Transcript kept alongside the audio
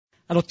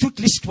Alors toute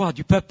l'histoire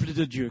du peuple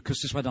de Dieu, que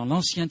ce soit dans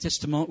l'Ancien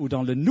Testament ou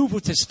dans le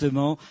Nouveau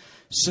Testament,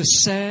 se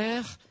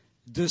sert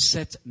de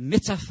cette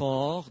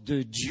métaphore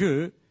de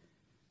Dieu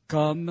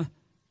comme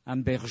un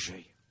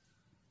berger.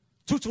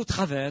 Tout au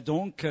travers,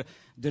 donc,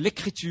 de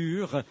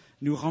l'Écriture,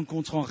 nous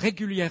rencontrons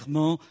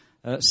régulièrement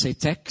ces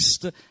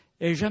textes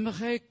et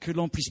j'aimerais que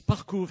l'on puisse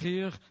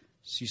parcourir,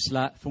 si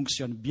cela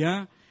fonctionne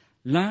bien,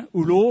 l'un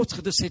ou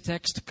l'autre de ces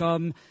textes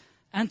comme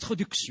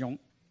introduction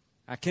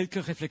à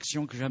quelques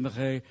réflexions que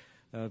j'aimerais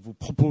vous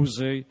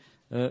proposer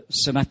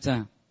ce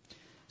matin.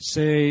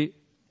 Il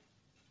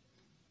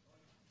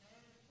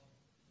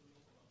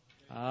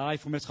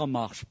faut mettre en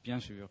marche, bien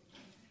sûr.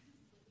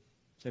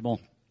 C'est bon.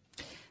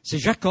 C'est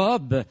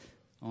Jacob,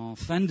 en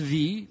fin de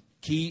vie,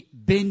 qui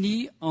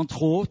bénit,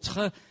 entre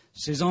autres,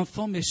 ses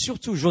enfants, mais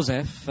surtout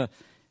Joseph,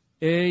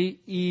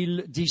 et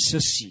il dit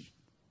ceci,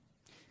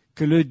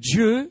 que le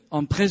Dieu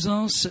en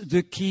présence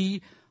de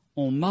qui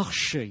ont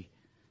marché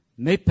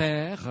mes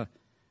pères,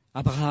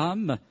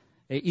 Abraham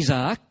et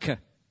Isaac,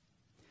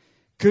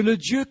 que le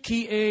Dieu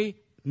qui est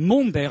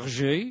mon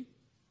berger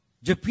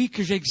depuis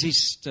que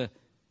j'existe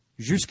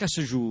jusqu'à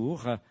ce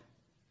jour,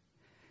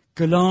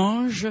 que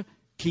l'ange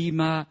qui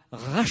m'a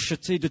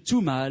racheté de tout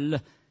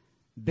mal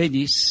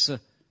bénisse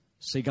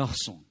ces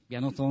garçons.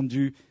 Bien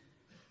entendu,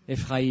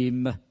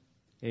 Éphraïm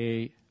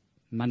et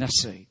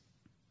Manassé.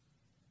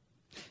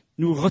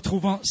 Nous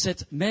retrouvons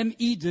cette même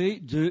idée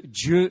de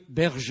Dieu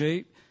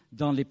berger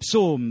dans les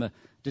psaumes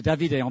de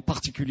David et en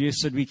particulier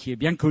celui qui est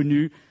bien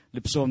connu,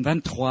 le psaume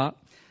 23.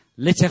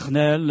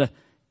 L'Éternel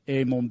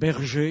est mon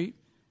berger,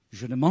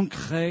 je ne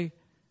manquerai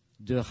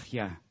de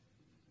rien.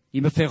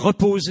 Il me fait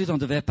reposer dans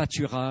de verts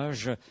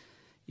pâturages,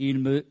 il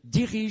me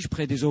dirige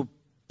près des eaux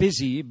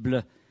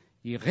paisibles,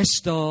 il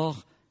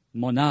restaure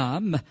mon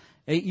âme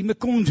et il me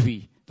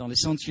conduit dans les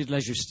sentiers de la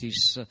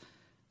justice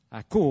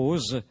à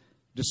cause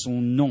de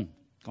son nom.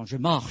 Quand je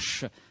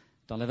marche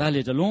dans la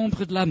vallée de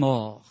l'ombre de la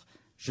mort,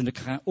 je ne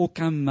crains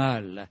aucun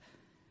mal,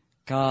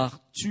 car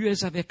tu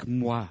es avec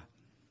moi,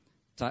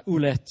 ta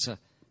houlette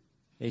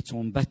et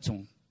ton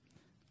bâton.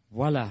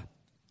 Voilà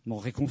mon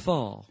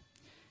réconfort.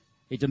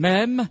 Et de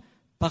même,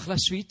 par la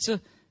suite,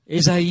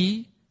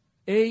 Ésaïe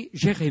et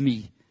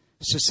Jérémie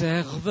se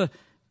servent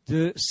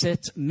de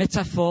cette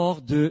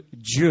métaphore de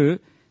Dieu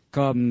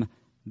comme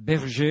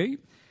berger,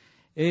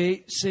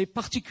 et c'est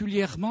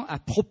particulièrement à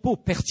propos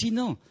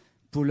pertinent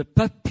pour le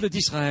peuple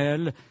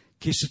d'Israël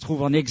qui se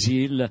trouve en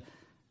exil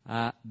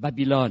à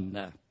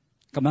Babylone.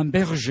 Comme un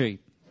berger,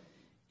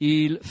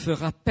 il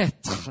fera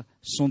paître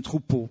son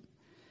troupeau.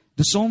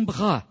 De son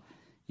bras,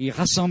 il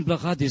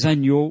rassemblera des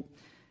agneaux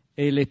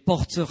et les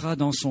portera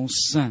dans son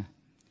sein.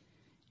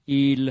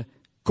 Il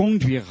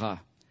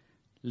conduira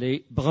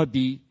les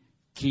brebis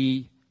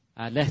qui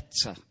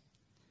allaitent.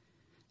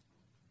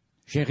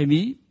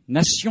 Jérémie,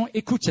 nation,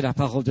 écoutez la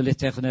parole de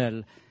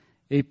l'Éternel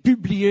et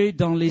publiez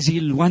dans les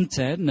îles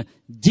lointaines,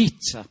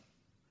 dites,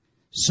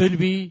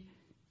 celui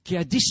qui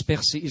a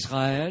dispersé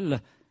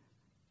Israël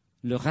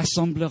le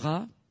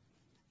rassemblera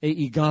et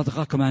il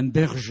gardera comme un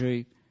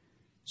berger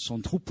son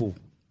troupeau.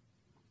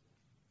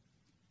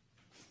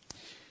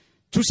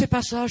 Tous ces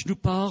passages nous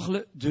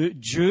parlent de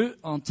Dieu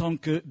en tant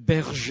que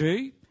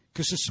berger,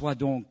 que ce soit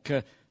donc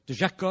de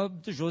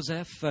Jacob, de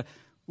Joseph,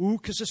 ou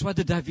que ce soit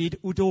de David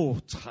ou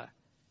d'autres.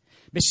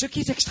 Mais ce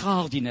qui est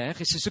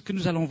extraordinaire, et c'est ce que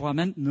nous allons voir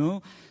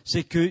maintenant,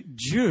 c'est que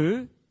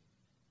Dieu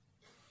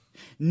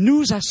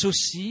nous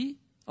associe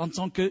en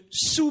tant que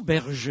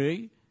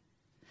sous-berger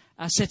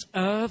à cette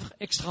œuvre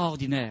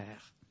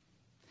extraordinaire.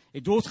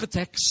 Et d'autres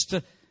textes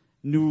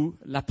nous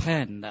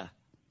l'apprennent.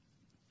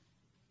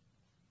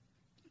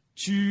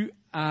 Tu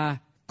as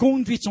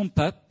conduit ton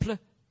peuple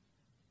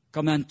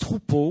comme un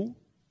troupeau.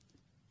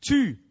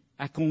 Tu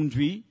as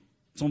conduit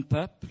ton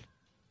peuple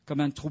comme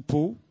un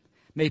troupeau,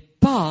 mais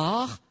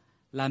par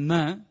la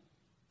main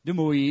de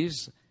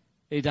Moïse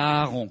et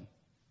d'Aaron.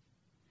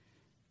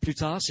 Plus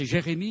tard, c'est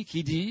Jérémie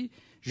qui dit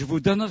 « Je vous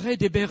donnerai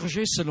des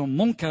bergers selon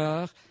mon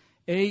cœur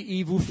et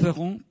ils vous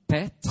feront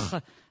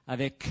paître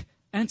avec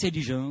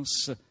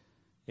intelligence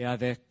et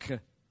avec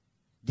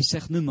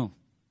discernement. »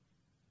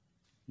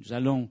 Nous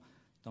allons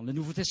dans le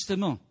Nouveau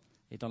Testament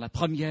et dans la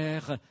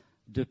première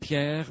de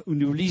Pierre où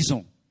nous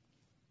lisons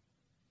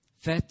 «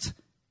 Faites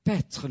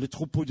paître le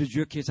troupeau de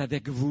Dieu qui est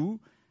avec vous,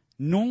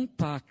 non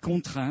pas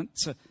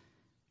contrainte,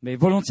 mais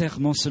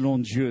volontairement selon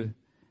Dieu,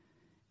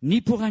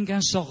 ni pour un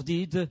gain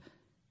sordide,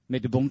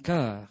 mais de bon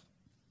cœur,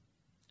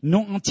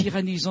 non en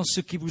tyrannisant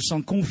ceux qui vous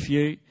sont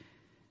confiés,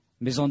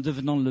 mais en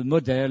devenant le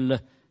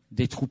modèle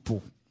des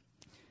troupeaux.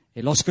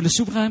 Et lorsque le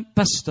souverain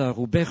pasteur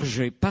ou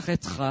berger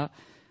paraîtra,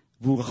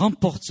 vous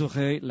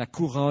remporterez la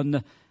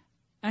couronne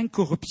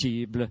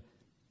incorruptible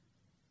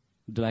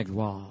de la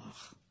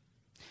gloire. »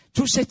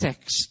 Tous ces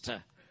textes,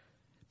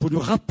 pour nous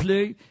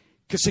rappeler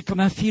que c'est comme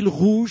un fil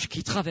rouge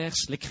qui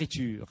traverse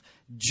l'Écriture.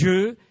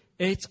 Dieu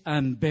est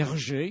un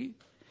berger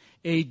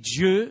et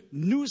Dieu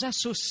nous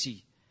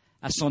associe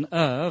à son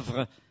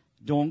œuvre,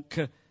 donc,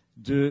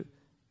 de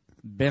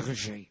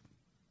berger.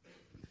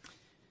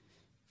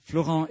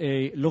 Florent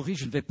et Laurie,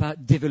 je ne vais pas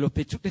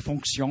développer toutes les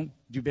fonctions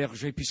du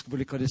berger puisque vous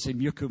les connaissez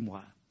mieux que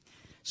moi.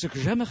 Ce que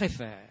j'aimerais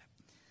faire,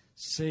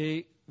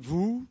 c'est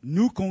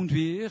nous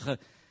conduire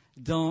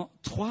dans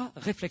 3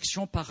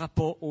 réflexions par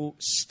rapport au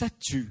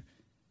statut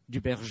du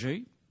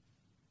berger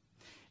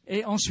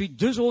et ensuite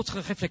 2 autres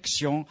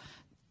réflexions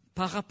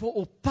par rapport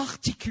au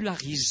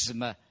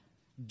particularisme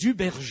du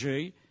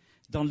berger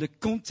dans le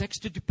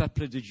contexte du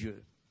peuple de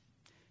Dieu.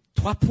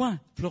 3 points,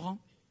 Florent.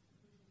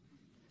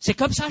 C'est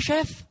comme ça,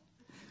 chef?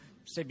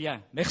 C'est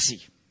bien,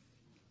 merci.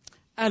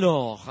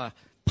 Alors,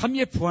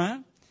 premier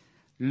point,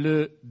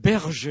 le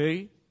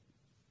berger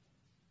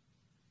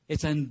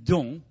est un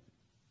don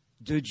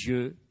de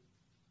Dieu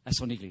à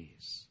son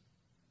Église.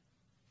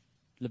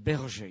 Le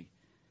berger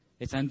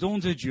est un don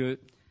de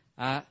Dieu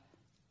à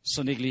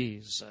son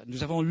Église.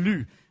 Nous avons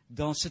lu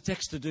dans ce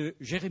texte de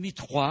Jérémie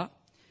 3,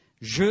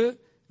 « Je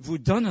vous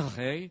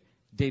donnerai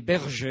des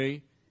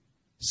bergers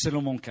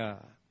selon mon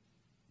cœur ».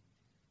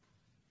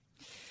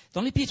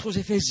 Dans l'Épître aux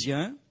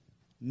Éphésiens,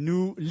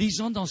 nous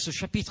lisons dans ce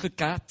chapitre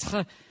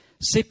 4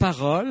 ces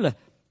paroles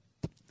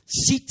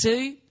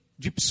citées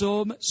du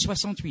psaume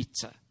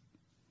 68.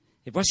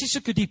 Et voici ce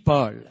que dit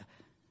Paul.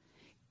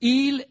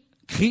 Il,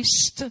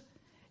 Christ,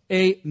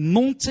 est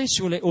monté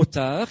sur les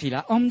hauteurs, il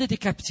a emmené des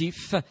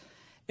captifs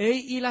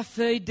et il a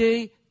fait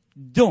des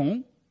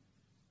dons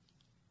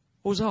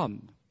aux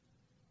hommes.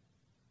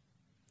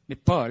 Mais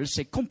Paul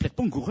s'est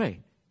complètement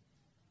gouré.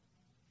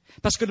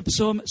 Parce que le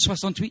psaume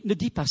 68 ne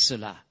dit pas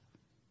cela.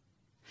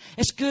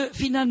 Est-ce que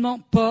finalement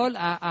Paul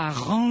a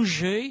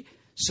rangé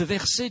ce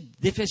verset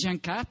d'Éphésiens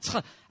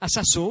 4 à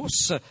sa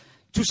sauce,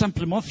 tout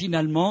simplement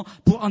finalement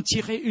pour en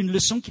tirer une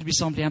leçon qui lui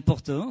semblait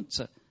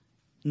importante?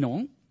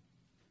 Non.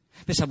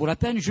 Mais ça vaut la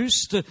peine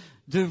juste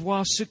de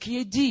voir ce qui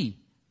est dit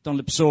dans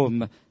le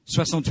psaume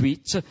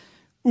 68,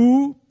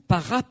 où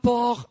par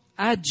rapport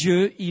à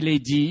Dieu, il est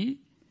dit,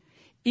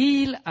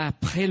 il a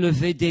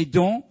prélevé des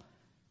dons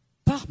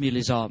parmi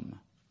les hommes.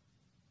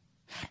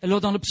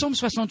 Alors dans le psaume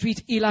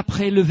 68, il a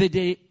prélevé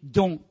des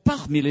dons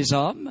parmi les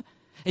hommes,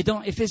 et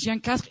dans Éphésiens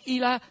 4,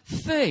 il a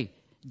fait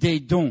des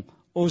dons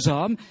aux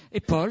hommes, et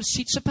Paul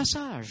cite ce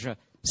passage.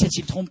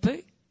 S'est-il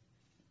trompé?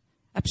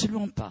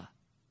 Absolument pas.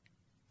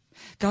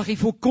 Car il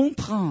faut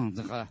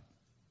comprendre,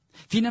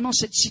 finalement,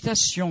 cette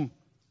citation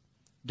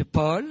de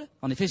Paul,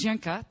 en Éphésiens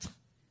 4,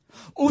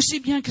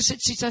 aussi bien que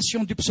cette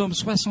citation du psaume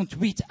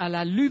 68 à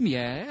la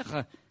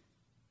lumière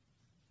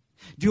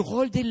du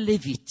rôle des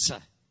Lévites.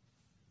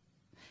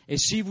 Et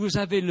si vous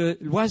avez le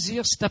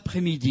loisir cet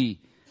après-midi,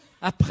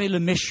 après le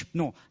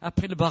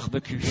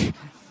barbecue,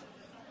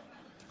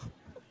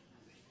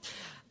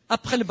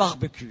 après le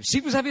barbecue, si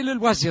vous avez le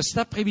loisir cet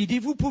après-midi,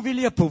 vous pouvez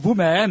lire pour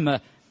vous-même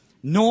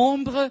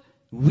Nombre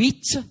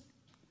 8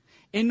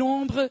 et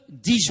Nombre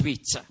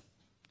 18.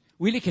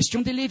 Oui, les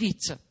questions des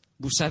Lévites.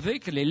 Vous savez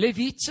que les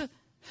Lévites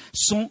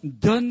sont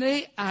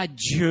donnés à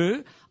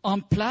Dieu en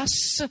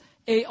place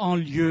et en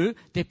lieu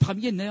des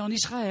premiers-nés en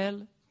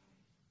Israël.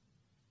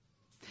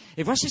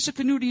 Et voici ce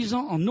que nous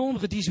lisons en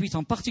Nombre 18,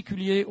 en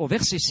particulier au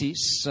verset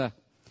 6.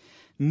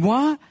 «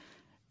 Moi,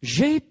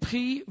 j'ai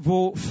pris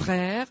vos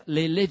frères,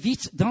 les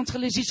Lévites, d'entre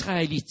les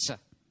Israélites.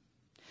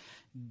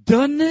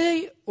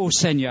 Donnez au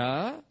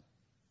Seigneur,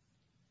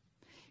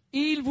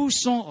 ils vous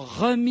sont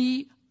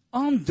remis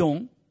en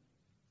don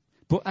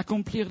pour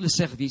accomplir le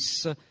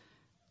service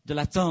de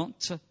la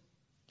tente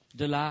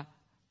de la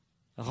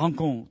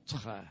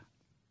rencontre. »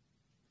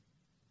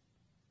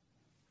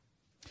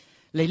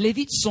 Les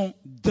Lévites sont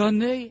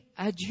donnés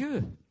à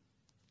Dieu.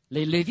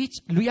 Les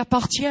Lévites lui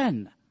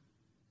appartiennent.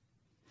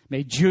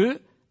 Mais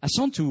Dieu, à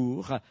son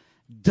tour,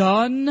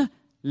 donne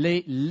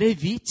les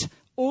Lévites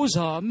aux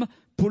hommes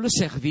pour le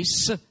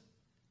service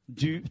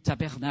du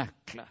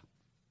tabernacle.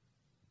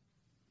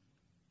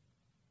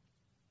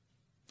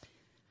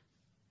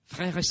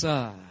 Frères et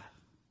sœurs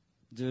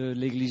de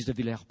l'église de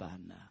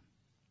Villeurbanne,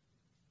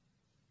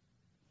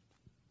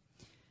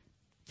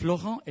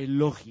 Florent et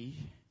Laurie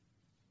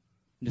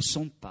ne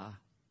sont pas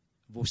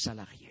vos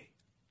salariés.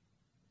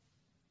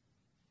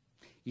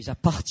 Ils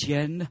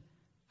appartiennent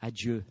à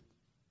Dieu.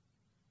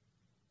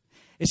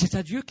 Et c'est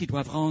à Dieu qu'ils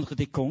doivent rendre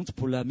des comptes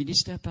pour leur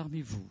ministère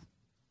parmi vous.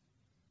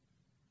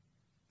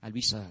 À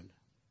lui seul.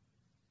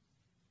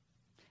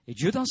 Et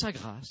Dieu, dans sa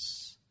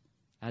grâce,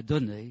 a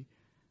donné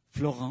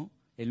Florent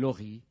et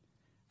Laurie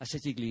à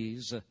cette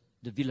église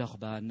de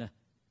Villeurbanne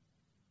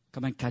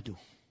comme un cadeau.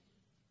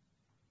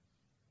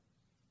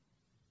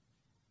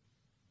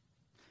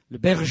 Le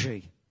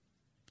berger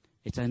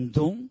est un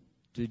don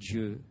de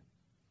Dieu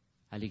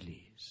à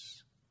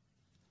l'Église.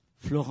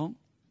 Florent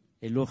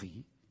et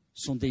Laurie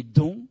sont des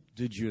dons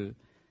de Dieu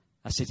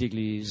à cette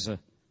Église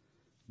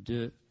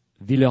de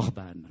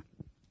Villeurbanne.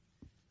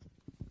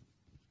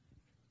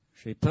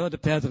 J'ai peur de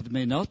perdre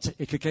mes notes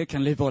et que quelqu'un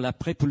les vole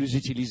après pour les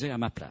utiliser à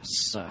ma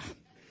place.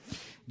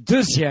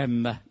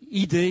 Deuxième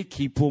idée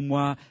qui, pour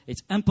moi,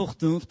 est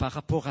importante par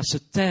rapport à ce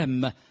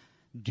thème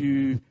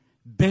du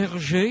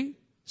berger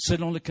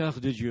selon le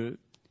cœur de Dieu,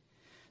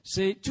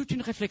 c'est toute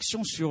une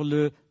réflexion sur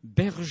le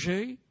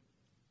berger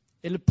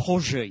et le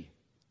projet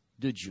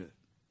de Dieu.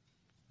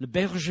 le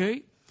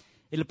berger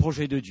et le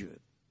projet de Dieu.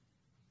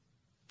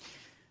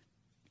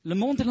 Le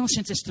monde de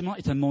l'Ancien Testament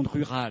est un monde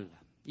rural.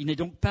 Il n'est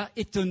donc pas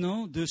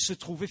étonnant de se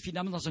trouver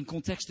finalement dans un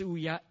contexte où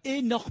il y a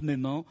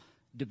énormément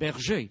de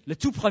bergers. Le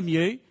tout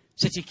premier,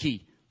 c'était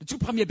qui? Le tout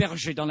premier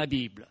berger dans la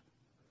Bible.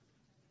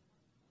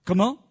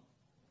 Comment?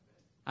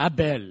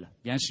 Abel,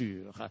 bien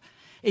sûr.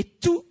 Et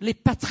tous les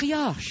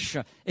patriarches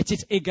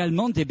étaient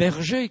également des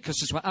bergers, que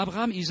ce soit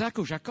Abraham, Isaac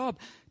ou Jacob.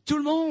 Tout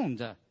le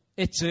monde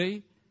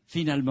était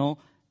finalement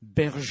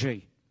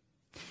berger.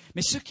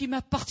 Mais ce qui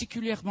m'a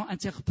particulièrement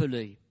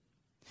interpellé,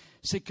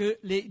 c'est que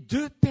les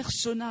deux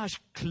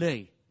personnages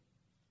clés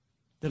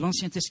de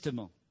l'Ancien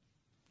Testament,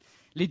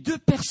 les deux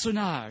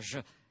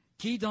personnages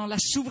qui, dans la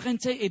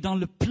souveraineté et dans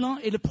le plan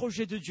et le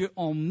projet de Dieu,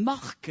 ont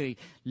marqué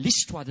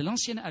l'histoire de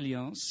l'Ancienne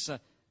Alliance,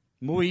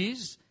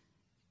 Moïse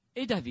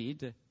et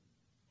David,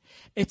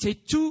 étaient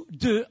tous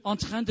deux en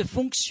train de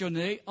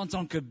fonctionner en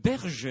tant que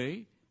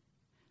bergers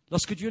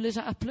lorsque Dieu les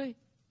a appelés.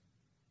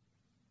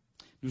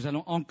 Nous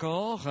allons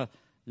encore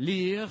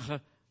lire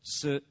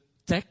ce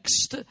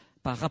texte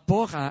par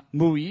rapport à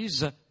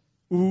Moïse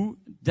ou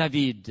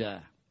David.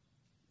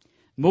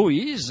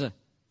 Moïse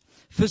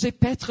faisait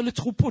paître le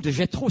troupeau de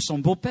Jéthro, son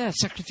beau-père,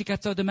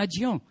 sacrificateur de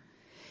Madian.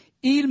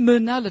 Il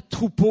mena le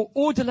troupeau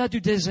au-delà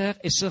du désert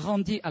et se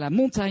rendit à la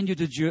montagne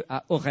de Dieu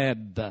à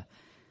Horeb.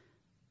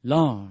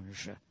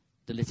 L'ange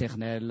de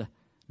l'Éternel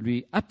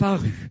lui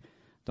apparut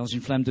dans une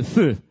flamme de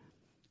feu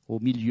au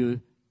milieu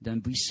d'un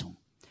buisson.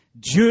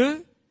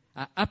 Dieu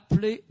a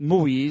appelé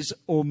Moïse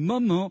au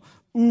moment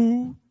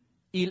où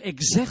il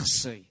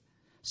exerçait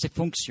cette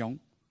fonction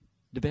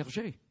de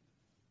berger.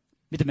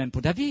 Mais de même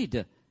pour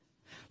David.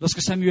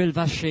 Lorsque Samuel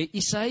va chez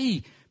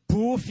Isaïe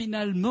pour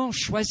finalement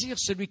choisir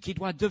celui qui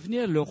doit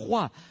devenir le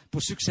roi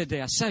pour succéder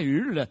à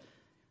Saül,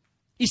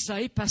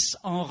 Isaïe passe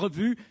en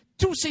revue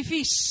tous ses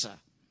fils.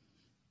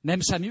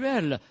 Même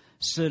Samuel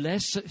se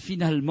laisse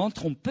finalement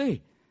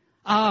tromper.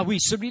 Ah oui,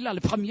 celui-là, le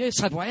premier,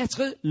 ça doit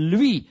être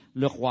lui,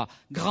 le roi,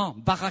 grand,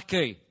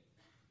 baraqué.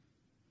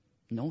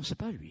 Non, c'est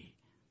pas lui.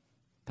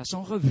 Passe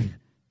en revue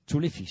tous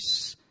les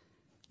fils.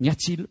 N'y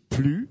a-t-il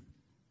plus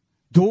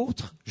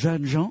d'autres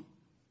jeunes gens?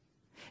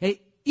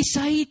 Et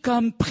Isaïe,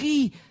 comme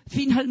pris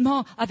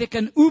finalement avec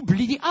un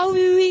oubli, dit, ah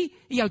oui,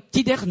 il y a le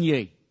petit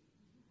dernier.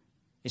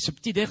 Et ce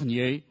petit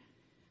dernier,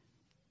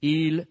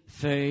 il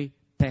fait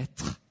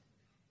paître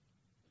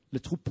le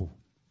troupeau.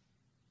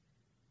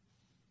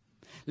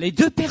 Les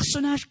deux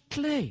personnages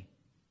clés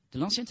de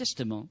l'Ancien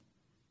Testament,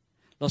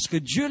 lorsque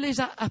Dieu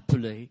les a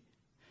appelés,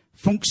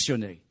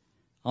 fonctionnaient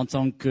en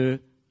tant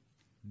que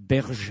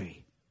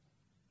bergers.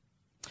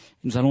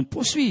 Nous allons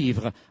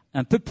poursuivre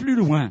un peu plus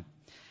loin,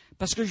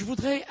 parce que je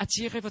voudrais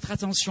attirer votre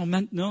attention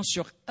maintenant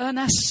sur un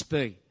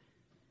aspect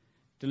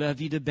de la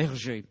vie de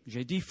berger.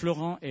 J'ai dit,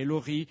 Florent et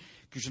Laurie,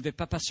 que je ne vais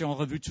pas passer en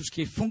revue tout ce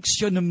qui est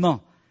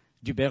fonctionnement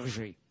du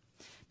berger,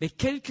 mais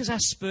quelques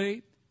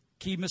aspects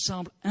qui me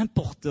semblent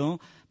importants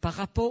par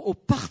rapport au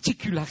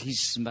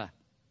particularisme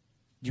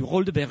du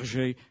rôle de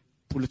berger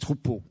pour le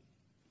troupeau.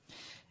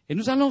 Et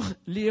nous allons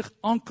lire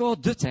encore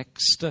deux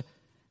textes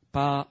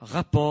par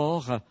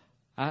rapport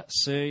à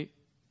ces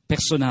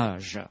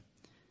personnages.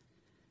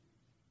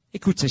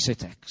 Écoutez ces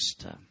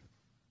textes.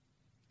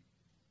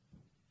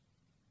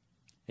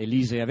 Et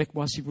lisez avec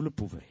moi si vous le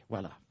pouvez.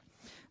 Voilà.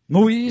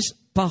 Moïse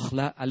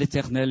parla à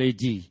l'Éternel et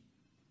dit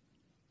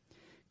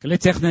que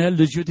l'Éternel,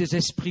 le Dieu des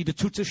esprits de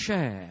toute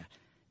chair,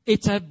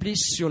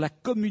 établisse sur la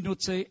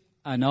communauté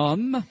un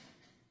homme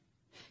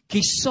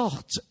qui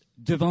sorte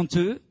devant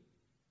eux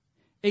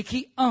et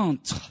qui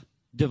entre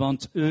devant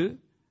eux,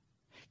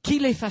 qui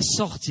les fasse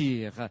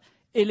sortir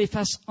et les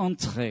fasse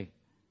entrer,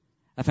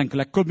 afin que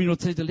la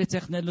communauté de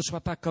l'Éternel ne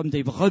soit pas comme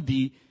des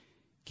brebis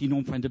qui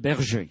n'ont point de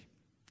berger.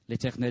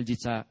 L'Éternel dit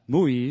à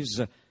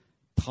Moïse,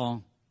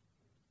 prends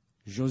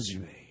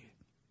Josué.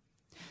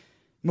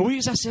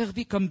 Moïse a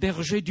servi comme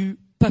berger du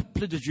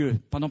peuple de Dieu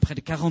pendant près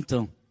de 40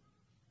 ans.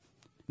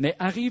 Mais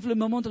arrive le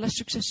moment de la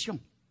succession.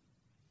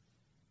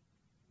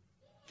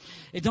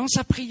 Et dans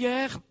sa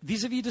prière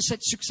vis-à-vis de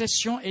cette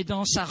succession et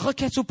dans sa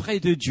requête auprès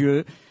de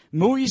Dieu,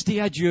 Moïse dit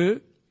à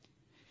Dieu,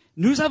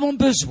 nous avons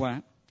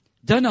besoin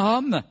d'un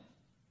homme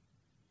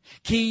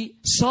qui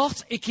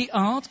sorte et qui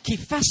entre, qui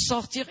fasse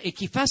sortir et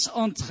qui fasse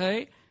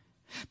entrer,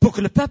 pour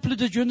que le peuple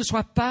de Dieu ne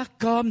soit pas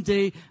comme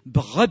des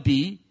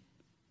brebis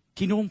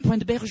qui n'ont point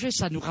de berger.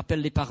 Ça nous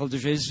rappelle les paroles de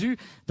Jésus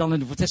dans le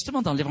Nouveau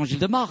Testament, dans l'évangile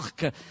de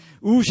Marc,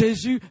 où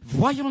Jésus,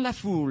 voyant la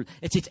foule,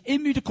 était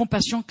ému de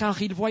compassion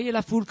car il voyait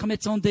la foule comme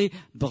étant des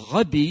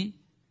brebis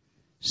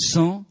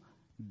sans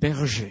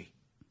berger.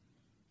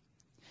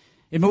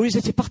 Et Moïse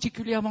était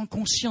particulièrement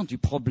conscient du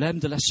problème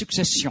de la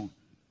succession.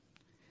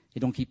 Et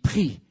donc il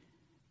prie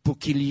pour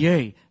qu'il y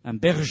ait un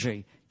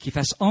berger qui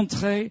fasse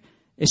entrer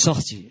et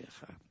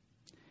sortir.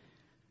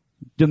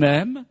 De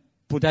même,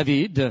 pour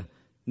David,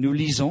 nous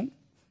lisons,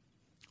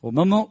 au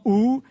moment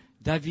où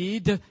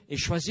David est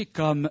choisi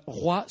comme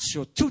roi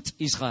sur tout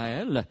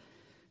Israël,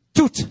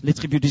 toutes les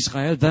tribus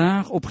d'Israël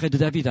vinrent auprès de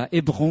David à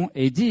Hébron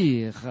et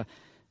dirent,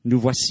 nous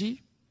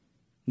voici,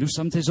 nous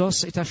sommes tes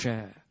os et ta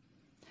chair.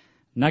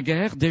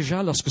 Naguère,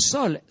 déjà, lorsque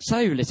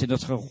Saül était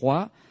notre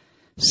roi,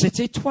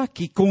 c'était toi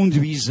qui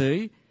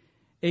conduisais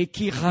et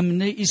qui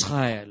ramenais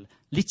Israël.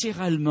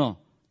 Littéralement,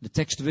 le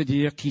texte veut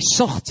dire qui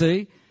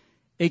sortait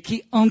et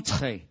qui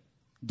entrait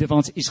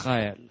devant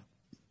Israël.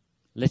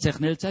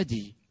 L'Éternel t'a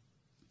dit,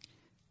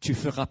 tu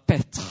feras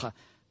paître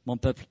mon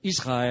peuple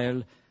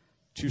Israël,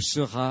 tu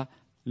seras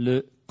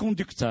le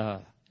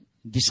conducteur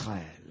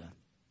d'Israël.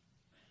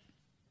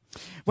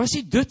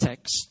 Voici 2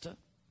 textes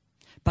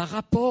par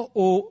rapport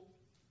au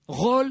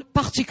rôle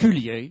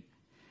particulier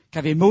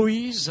qu'avaient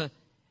Moïse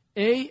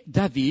et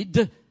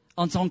David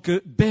en tant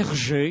que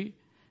bergers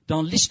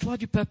dans l'histoire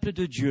du peuple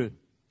de Dieu.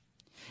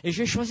 Et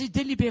j'ai choisi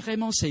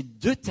délibérément ces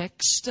 2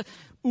 textes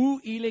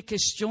où il est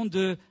question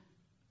de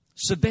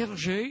ce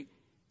berger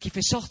qui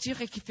fait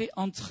sortir et qui fait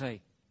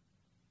entrer.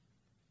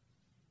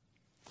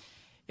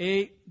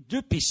 Et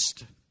 2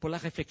 pistes pour la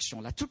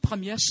réflexion. La toute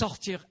première,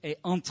 sortir et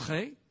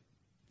entrer.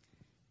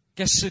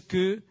 Qu'est-ce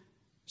que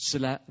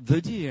cela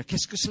veut dire?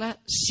 Qu'est-ce que cela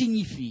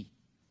signifie?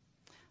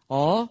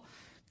 Or,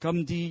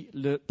 comme dit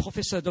le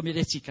professeur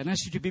d'homilétique à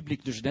l'Institut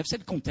biblique de Genève, c'est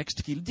le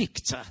contexte qu'il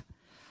dicte.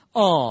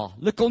 Or,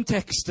 le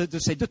contexte de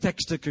ces 2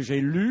 textes que j'ai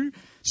lus,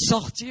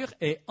 sortir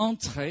et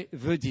entrer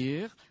veut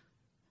dire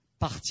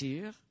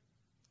partir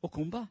au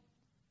combat.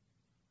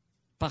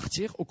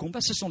 Partir au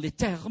combat, ce sont les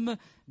termes,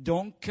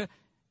 donc,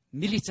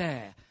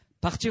 militaires.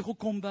 Partir au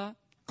combat,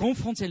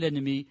 confronter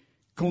l'ennemi,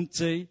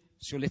 compter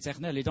sur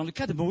l'Éternel. Et dans le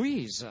cas de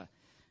Moïse,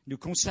 nous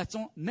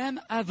constatons,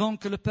 même avant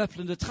que le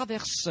peuple ne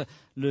traverse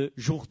le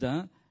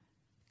Jourdain,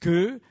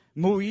 que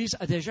Moïse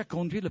a déjà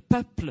conduit le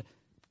peuple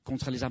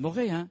contre les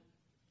Amoréens,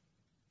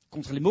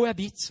 contre les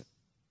Moabites.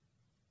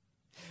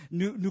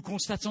 Nous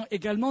constatons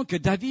également que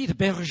David,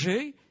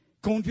 berger,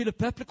 conduit le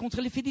peuple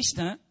contre les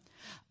Philistins.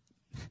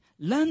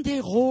 L'un des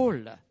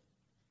rôles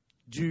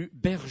du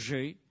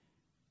berger,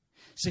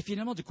 c'est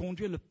finalement de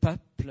conduire le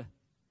peuple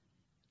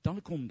dans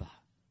le combat.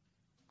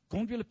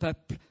 Conduire le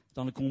peuple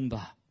dans le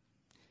combat.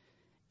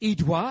 Il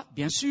doit,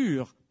 bien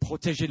sûr,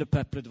 protéger le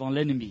peuple devant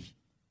l'ennemi.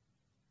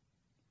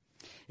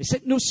 Et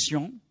cette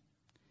notion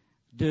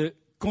de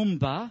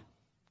combat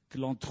que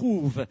l'on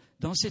trouve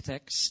dans ces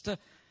textes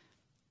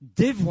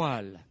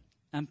dévoile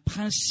un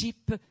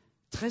principe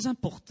très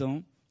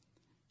important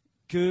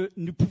que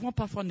nous pouvons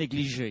parfois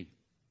négliger.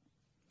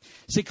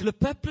 C'est que le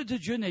peuple de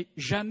Dieu n'est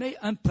jamais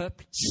un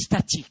peuple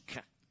statique.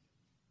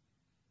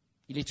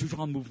 Il est toujours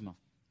en mouvement.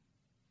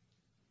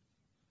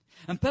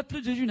 Un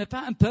peuple de Dieu n'est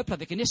pas un peuple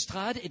avec une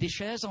estrade et des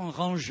chaises en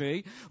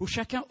rangée où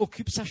chacun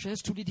occupe sa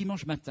chaise tous les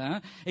dimanches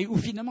matins et où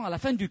finalement à la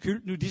fin du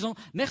culte nous disons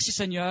 « Merci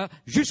Seigneur »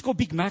 jusqu'au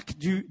Big Mac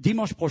du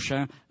dimanche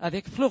prochain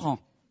avec Florent.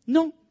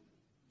 Non.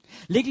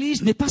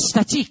 L'Église n'est pas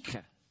statique.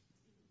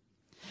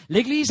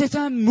 L'Église est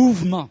un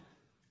mouvement.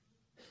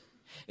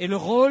 Et le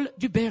rôle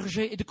du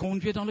berger est de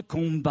conduire dans le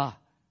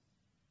combat.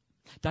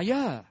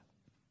 D'ailleurs,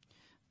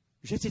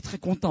 j'étais très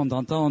content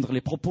d'entendre les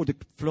propos de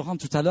Florent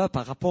tout à l'heure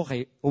par rapport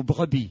aux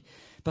brebis.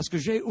 Parce que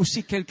j'ai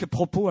aussi quelques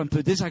propos un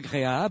peu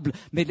désagréables,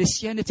 mais les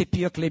siennes étaient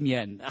pires que les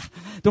miennes.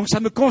 Donc ça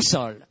me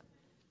console.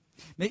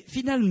 Mais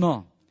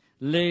finalement,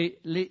 les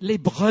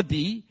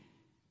brebis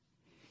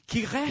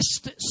qui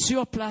restent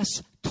sur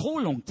place trop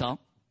longtemps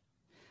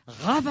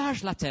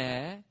ravagent la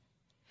terre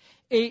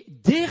et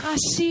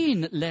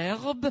déracinent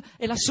l'herbe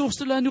et la source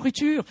de la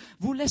nourriture.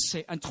 Vous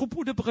laissez un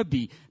troupeau de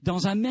brebis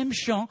dans un même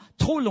champ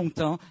trop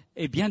longtemps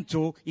et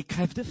bientôt ils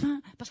crèvent de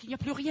faim parce qu'il n'y a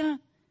plus rien.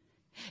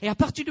 Et à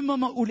partir du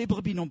moment où les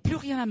brebis n'ont plus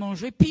rien à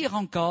manger, pire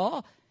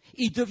encore,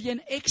 ils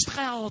deviennent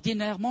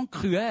extraordinairement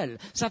cruels.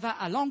 Ça va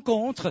à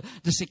l'encontre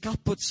de ces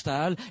cartes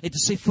postales et de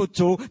ces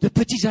photos de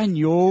petits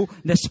agneaux,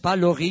 n'est-ce pas,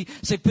 Laurie?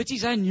 Ces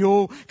petits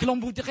agneaux que l'on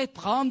voudrait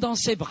prendre dans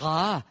ses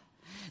bras,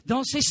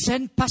 dans ces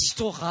scènes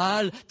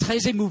pastorales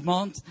très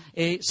émouvantes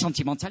et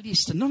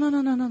sentimentalistes.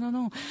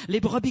 Non.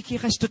 Les brebis qui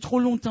restent trop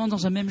longtemps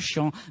dans un même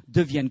champ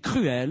deviennent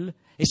cruelles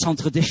et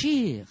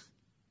s'entredéchirent.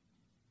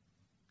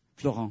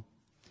 Florent,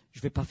 je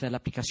ne vais pas faire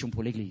l'application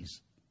pour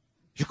l'Église.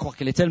 Je crois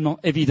qu'elle est tellement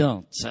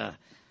évidente.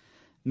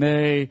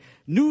 Mais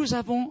nous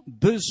avons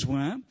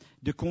besoin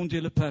de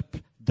conduire le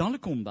peuple dans le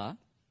combat,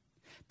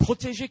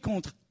 protéger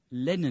contre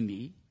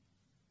l'ennemi.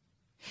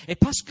 Et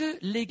parce que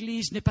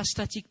l'Église n'est pas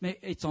statique mais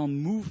est en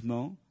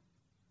mouvement,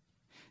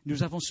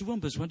 nous avons souvent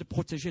besoin de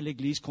protéger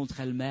l'Église contre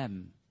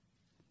elle-même,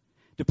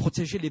 de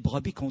protéger les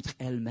brebis contre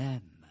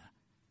elles-mêmes.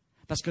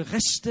 Parce que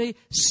rester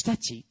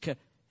statique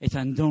est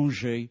un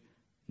danger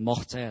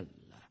mortel.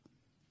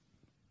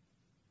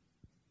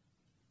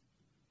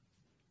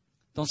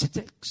 Dans ces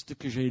textes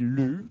que j'ai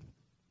lus,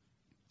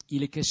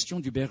 il est question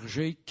du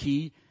berger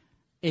qui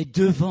est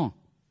devant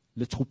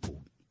le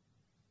troupeau.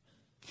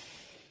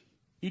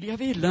 Il y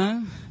avait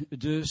l'un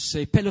de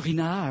ces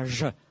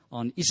pèlerinages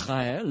en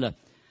Israël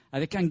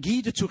avec un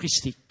guide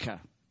touristique.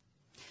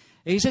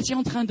 Et ils étaient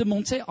en train de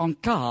monter en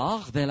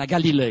car vers la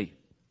Galilée.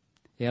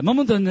 Et à un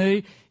moment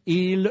donné,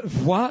 ils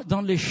voient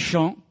dans les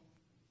champs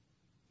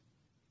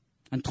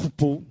un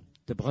troupeau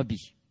de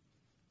brebis.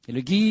 Et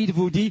le guide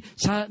vous dit,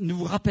 ça ne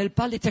vous rappelle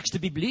pas les textes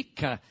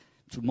bibliques?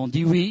 Tout le monde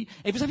dit oui.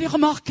 Et vous avez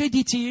remarqué,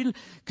 dit-il,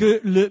 que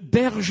le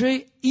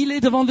berger, il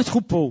est devant le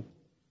troupeau.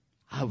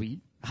 Ah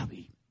oui,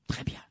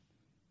 très bien.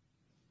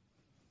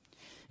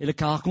 Et le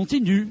car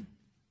continue.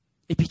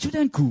 Et puis tout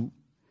d'un coup,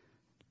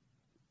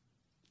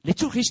 les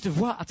touristes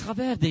voient à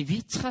travers des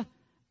vitres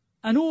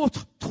un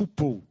autre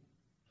troupeau.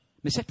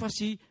 Mais cette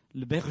fois-ci,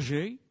 le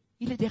berger,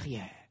 il est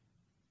derrière.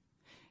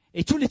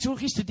 Et tous les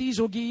touristes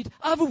disent au guide,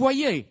 « Ah, vous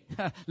voyez,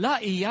 là,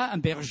 il y a un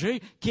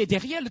berger qui est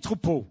derrière le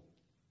troupeau. »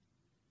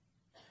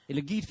 Et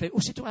le guide fait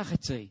aussitôt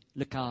arrêter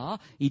le car,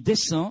 il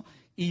descend,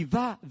 il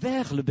va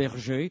vers le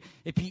berger,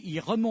 et puis il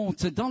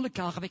remonte dans le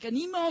car avec un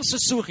immense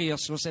sourire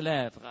sur ses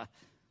lèvres.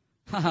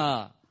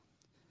 Ah,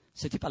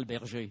 c'était pas le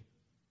berger,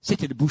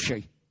 c'était le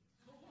boucher.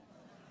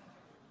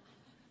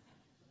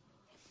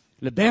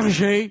 Le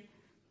berger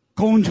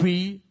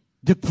conduit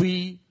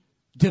depuis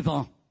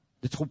devant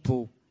le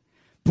troupeau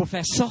pour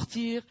faire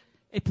sortir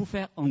et pour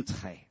faire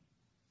entrer.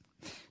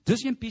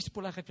 Deuxième piste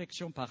pour la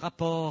réflexion par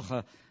rapport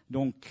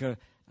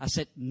à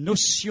cette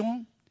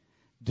notion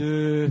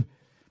de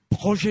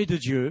projet de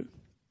Dieu,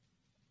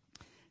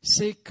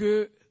 c'est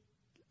que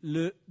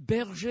le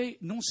berger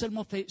non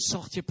seulement fait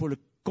sortir pour le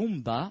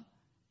combat,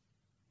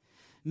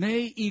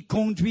 mais il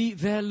conduit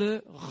vers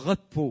le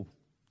repos.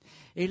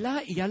 Et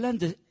là, il y a l'un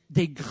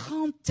des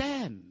grands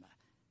thèmes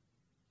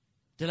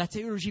de la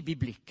théologie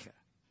biblique,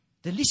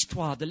 de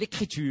l'histoire, de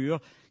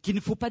l'écriture, qu'il ne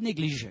faut pas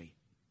négliger.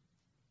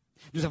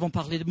 Nous avons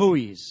parlé de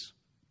Moïse.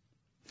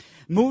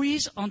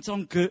 Moïse, en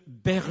tant que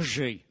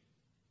berger,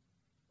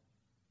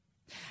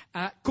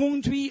 a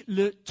conduit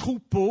le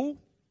troupeau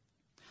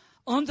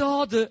en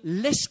dehors de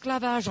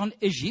l'esclavage en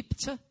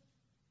Égypte,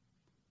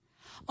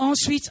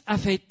 ensuite a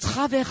fait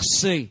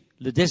traverser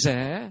le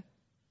désert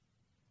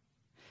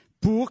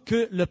pour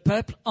que le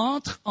peuple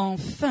entre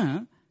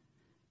enfin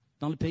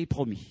dans le pays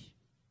promis.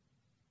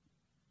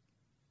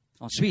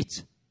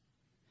 Ensuite,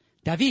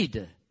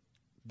 David,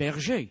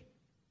 berger,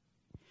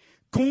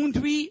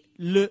 conduit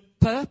le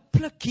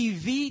peuple qui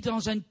vit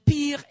dans un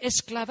pire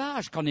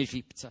esclavage qu'en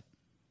Égypte.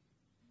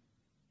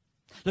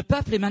 Le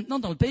peuple est maintenant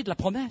dans le pays de la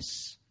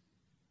promesse.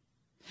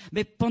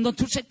 Mais pendant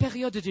toute cette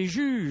période des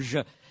juges,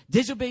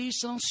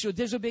 désobéissance sur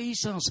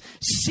désobéissance,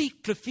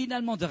 cycle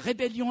finalement de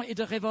rébellion et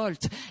de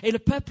révolte, et le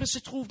peuple se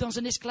trouve dans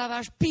un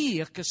esclavage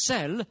pire que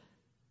celle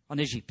en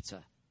Égypte.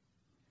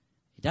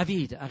 Et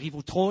David arrive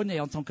au trône et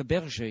en tant que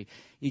berger,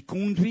 il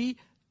conduit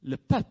le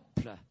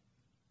peuple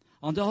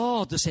en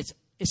dehors de cet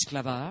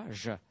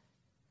esclavage.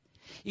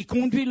 Il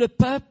conduit le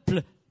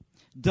peuple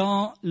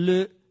dans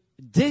le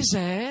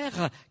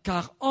désert,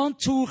 car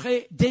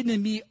entouré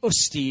d'ennemis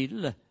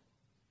hostiles,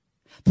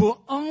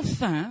 pour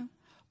enfin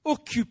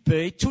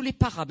occuper tous les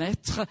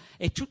paramètres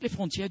et toutes les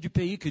frontières du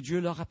pays que Dieu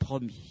leur a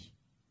promis.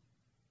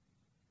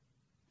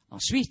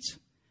 Ensuite,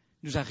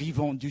 nous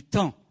arrivons du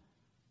temps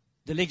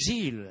de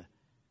l'exil.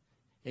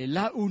 Et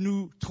là où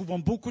nous trouvons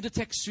beaucoup de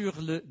textes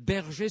sur le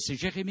berger, c'est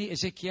Jérémie,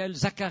 Ézéchiel,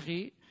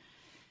 Zacharie.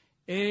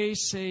 Et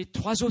ces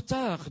trois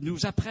auteurs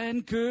nous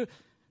apprennent qu'il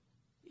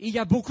y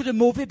a beaucoup de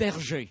mauvais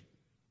bergers.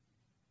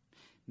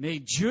 Mais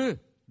Dieu,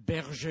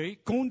 berger,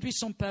 conduit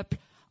son peuple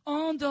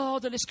en dehors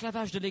de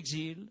l'esclavage de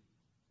l'exil,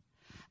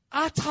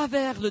 à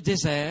travers le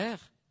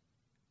désert,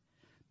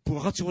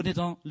 pour retourner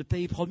dans le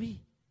pays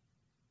promis.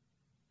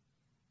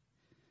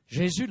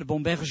 Jésus, le bon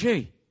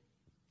berger,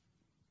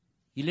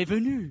 il est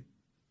venu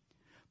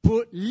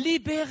pour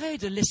libérer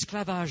de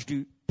l'esclavage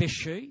du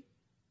péché,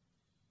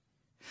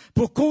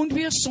 pour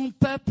conduire son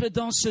peuple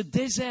dans ce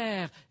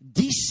désert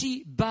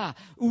d'ici-bas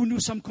où nous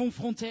sommes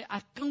confrontés à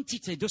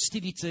quantité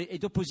d'hostilité et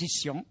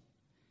d'opposition,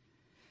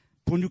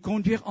 pour nous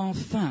conduire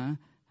enfin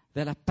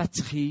vers la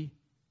patrie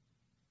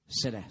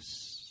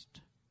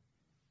céleste.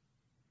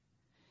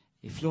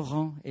 Et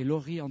Florent et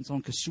Laurie, en tant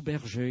que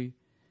sous-bergers,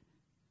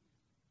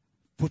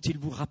 faut-il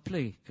vous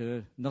rappeler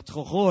que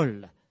notre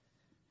rôle,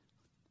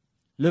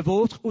 le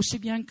vôtre aussi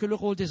bien que le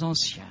rôle des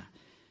anciens,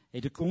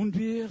 est de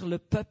conduire le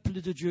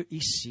peuple de Dieu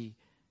ici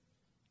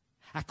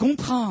à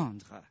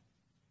comprendre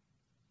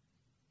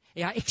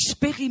et à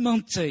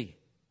expérimenter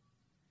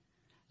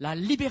la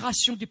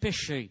libération du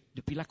péché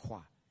depuis la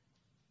croix,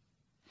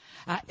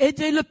 à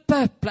aider le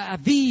peuple à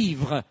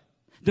vivre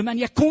de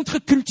manière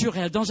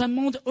contre-culturelle dans un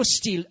monde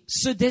hostile,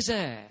 ce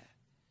désert,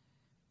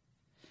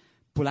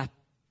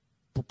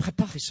 pour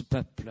préparer ce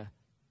peuple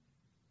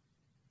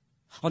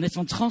en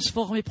étant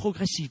transformé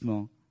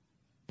progressivement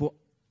pour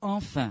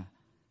enfin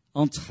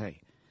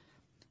entrer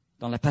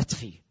dans la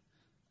patrie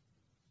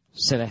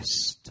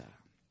céleste.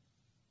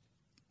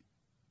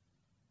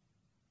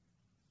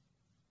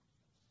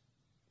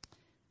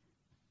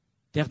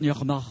 Dernière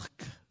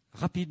remarque,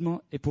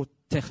 rapidement et pour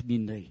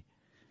terminer.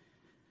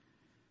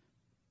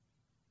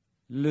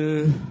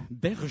 Le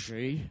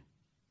berger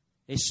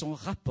et son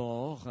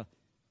rapport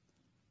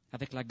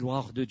avec la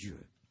gloire de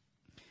Dieu.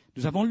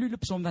 Nous avons lu le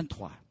psaume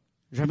 23.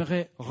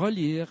 J'aimerais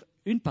relire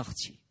une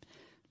partie.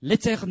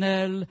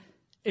 L'Éternel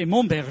est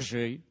mon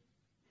berger,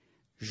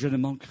 je ne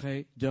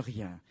manquerai de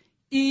rien.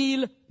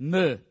 Il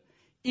me.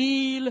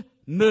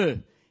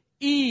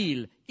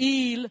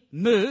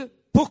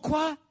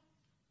 Pourquoi?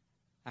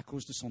 à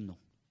cause de son nom.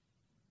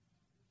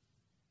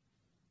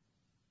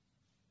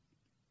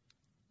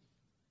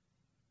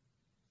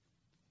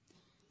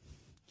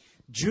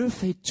 Dieu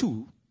fait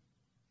tout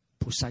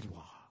pour sa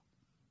gloire.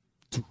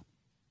 Tout.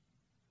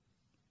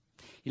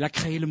 Il a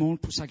créé le monde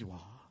pour sa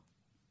gloire.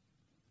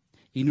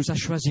 Il nous a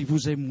choisis,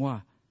 vous et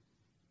moi,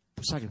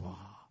 pour sa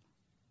gloire.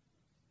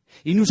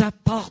 Il nous a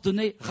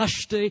pardonné,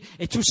 racheté,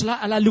 et tout cela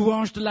à la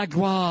louange de la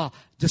gloire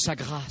de sa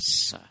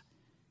grâce.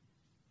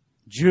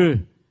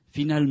 Dieu,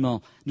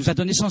 finalement, nous a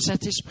donné son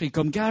Saint-Esprit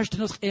comme gage de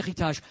notre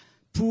héritage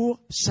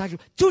pour sa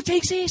gloire. Tout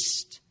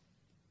existe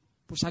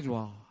pour sa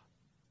gloire.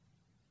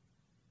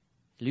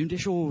 L'une des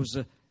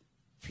choses,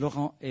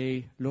 Florent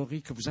et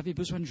Laurie, que vous avez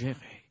besoin de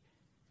gérer,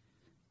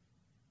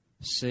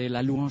 c'est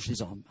la louange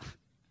des hommes,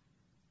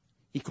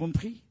 y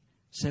compris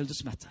celle de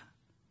ce matin.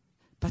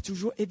 Pas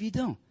toujours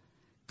évident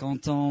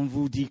quand on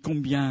vous dit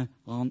combien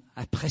on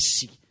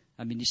apprécie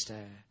un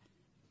ministère.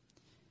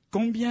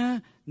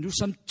 Combien nous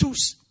sommes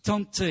tous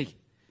tentés,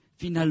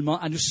 finalement,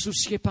 à nous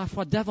soucier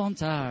parfois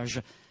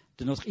davantage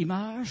de notre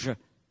image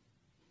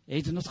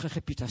et de notre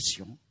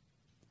réputation.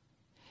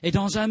 Et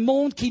dans un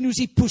monde qui nous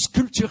y pousse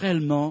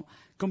culturellement,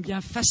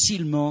 combien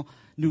facilement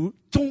nous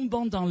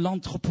tombons dans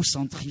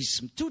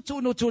l'anthropocentrisme, tout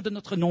tourne autour de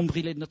notre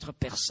nombril et de notre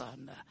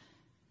personne.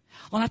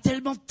 On a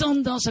tellement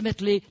tendance à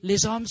mettre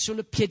les hommes sur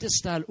le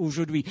piédestal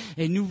aujourd'hui.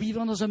 Et nous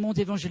vivons dans un monde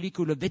évangélique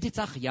où le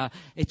végétariat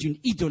est une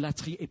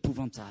idolâtrie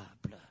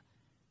épouvantable.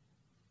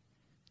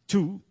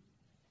 Tout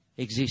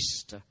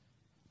existe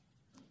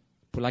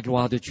pour la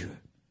gloire de Dieu.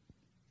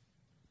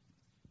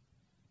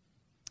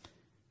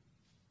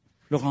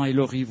 Laurent et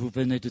Laurie, vous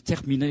venez de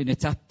terminer une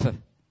étape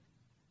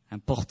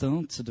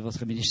importante de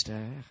votre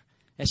ministère.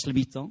 Est-ce le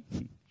mi-temps?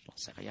 J'en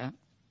sais rien.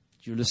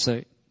 Dieu le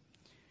sait.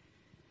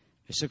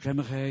 Et ce que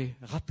j'aimerais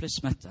rappeler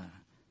ce matin,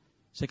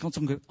 c'est qu'en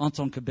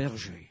tant que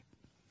berger,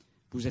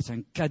 vous êtes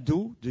un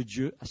cadeau de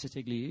Dieu à cette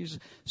Église,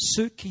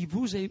 ce qui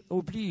vous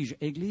oblige,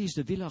 Église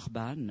de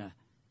Villeurbanne,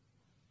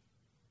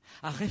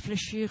 à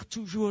réfléchir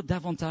toujours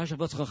davantage à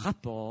votre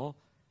rapport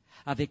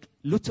avec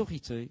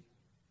l'autorité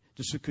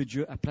de ce que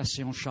Dieu a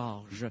placé en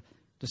charge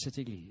de cette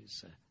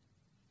Église.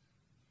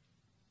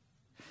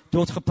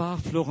 D'autre part,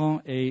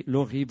 Florent et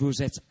Laurie,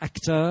 vous êtes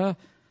acteurs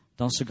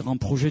dans ce grand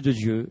projet de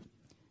Dieu,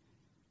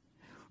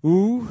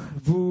 où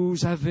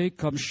vous avez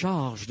comme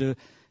charge de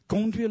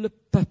conduire le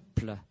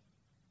peuple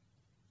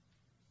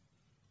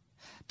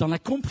dans la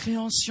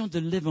compréhension de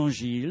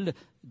l'Évangile,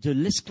 de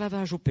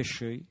l'esclavage au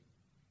péché,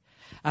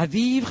 à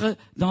vivre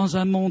dans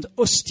un monde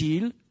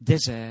hostile,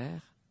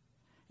 désert,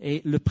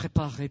 et le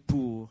préparer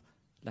pour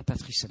la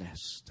patrie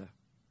céleste.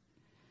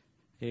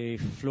 Et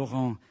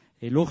Florent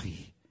et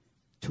Laurie,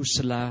 tout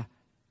cela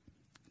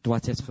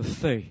doit être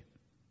fait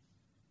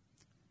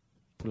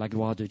pour la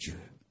gloire de Dieu.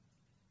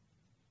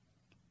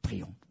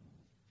 Prions.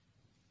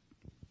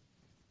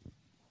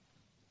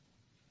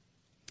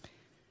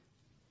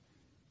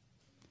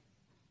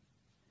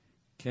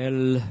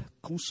 Quelle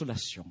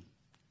consolation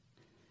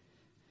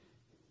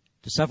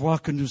de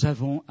savoir que nous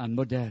avons un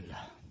modèle,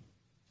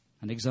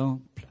 un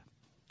exemple,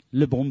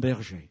 le bon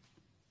berger,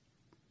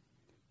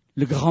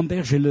 le grand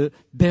berger, le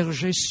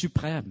berger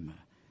suprême,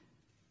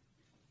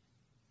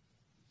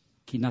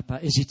 qui n'a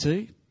pas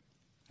hésité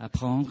à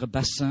prendre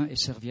bassin et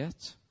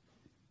serviette,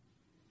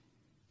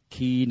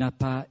 qui n'a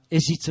pas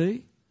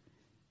hésité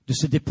de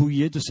se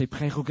dépouiller de ses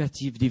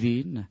prérogatives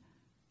divines,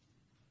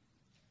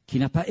 qui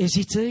n'a pas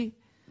hésité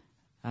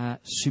à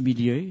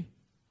s'humilier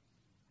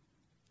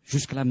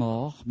jusqu'à la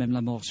mort, même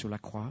la mort sur la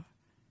croix,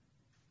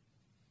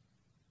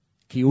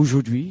 qui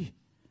aujourd'hui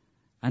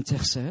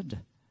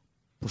intercède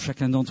pour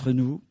chacun d'entre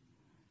nous.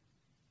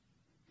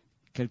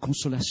 Quelle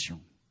consolation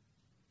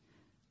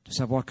de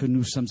savoir que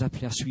nous sommes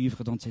appelés à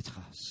suivre dans tes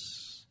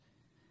traces.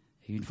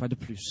 Et une fois de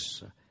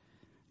plus,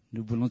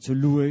 nous voulons te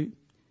louer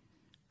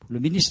pour le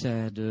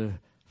ministère de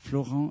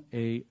Florent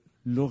et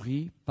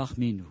Laurie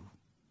parmi nous.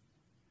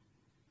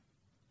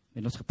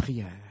 Mais notre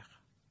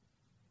prière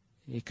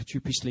est que tu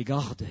puisses les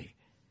garder,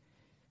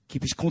 qu'ils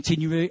puissent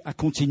continuer à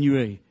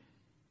continuer,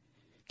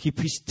 qu'ils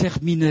puissent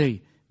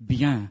terminer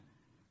bien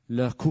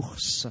leur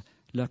course,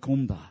 leur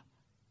combat,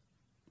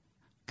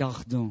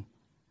 gardant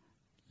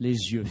les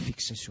yeux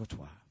fixés sur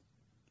toi,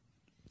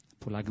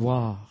 pour la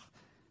gloire,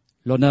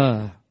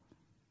 l'honneur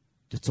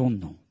de ton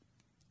nom.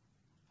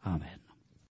 Amen.